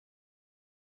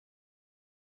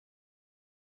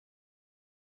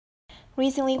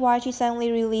Recently, YG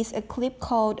suddenly released a clip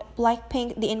called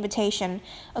BLACKPINK The Invitation.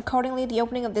 Accordingly, the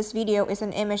opening of this video is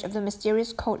an image of the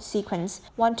mysterious code sequence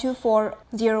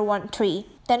 124013.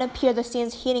 Then appear the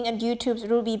scenes hinting at YouTube's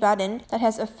Ruby button that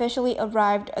has officially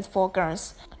arrived at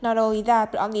 4Girls. Not only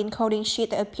that, but on the encoding sheet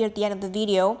that appeared at the end of the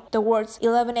video, the words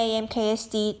 11 AM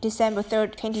KST December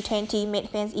 3rd, 2020 made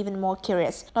fans even more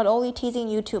curious. Not only teasing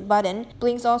YouTube button,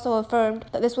 Blinks also affirmed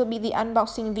that this would be the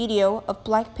unboxing video of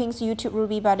BLACKPINK's YouTube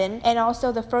Ruby button and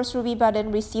also the first Ruby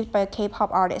button received by a K-pop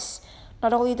artist.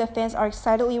 Not only the fans are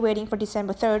excitedly waiting for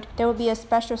December 3rd, there will be a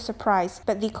special surprise,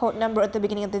 but the code number at the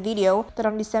beginning of the video that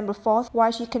on December 4th,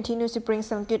 YG continues to bring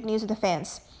some good news to the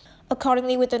fans.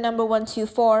 Accordingly, with the number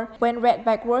 124, when read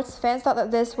backwards, fans thought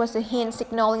that this was a hint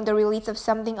signaling the release of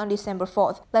something on December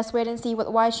 4th. Let's wait and see what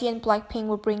YG and BLACKPINK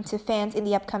will bring to fans in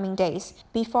the upcoming days.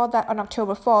 Before that, on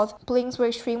October 4th, Blinks were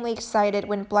extremely excited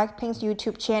when BLACKPINK's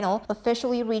YouTube channel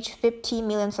officially reached 50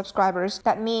 million subscribers.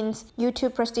 That means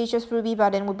YouTube's prestigious Ruby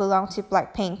button will belong to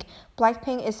BLACKPINK.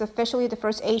 BLACKPINK is officially the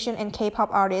first Asian and K-pop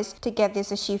artist to get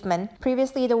this achievement.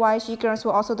 Previously, the YG Girls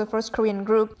were also the first Korean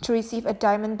group to receive a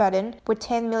diamond button with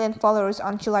 10 million followers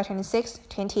on July 26,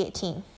 2018.